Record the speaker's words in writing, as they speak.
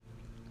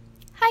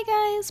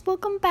Hi guys,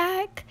 welcome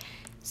back.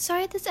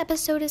 Sorry this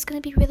episode is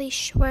going to be really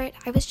short.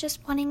 I was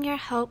just wanting your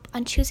help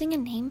on choosing a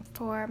name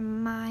for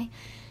my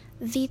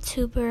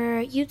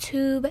vtuber,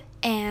 YouTube,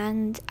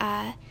 and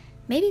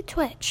maybe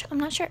Twitch. I'm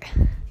not sure.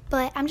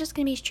 But I'm just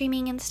going to be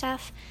streaming and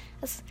stuff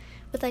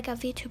with like a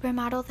vtuber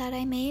model that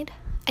I made.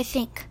 I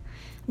think.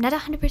 I'm not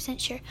 100%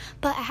 sure.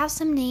 But I have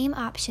some name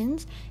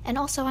options. And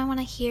also I want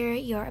to hear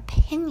your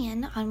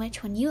opinion on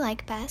which one you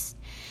like best.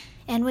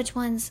 And which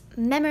one's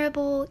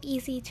memorable,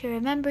 easy to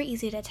remember,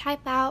 easy to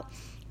type out,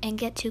 and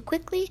get to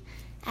quickly.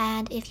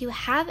 And if you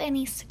have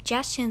any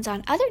suggestions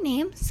on other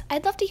names,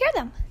 I'd love to hear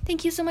them.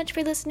 Thank you so much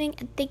for listening,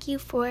 and thank you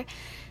for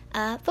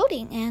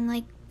voting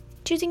and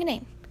choosing a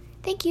name.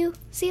 Thank you.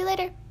 See you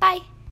later. Bye.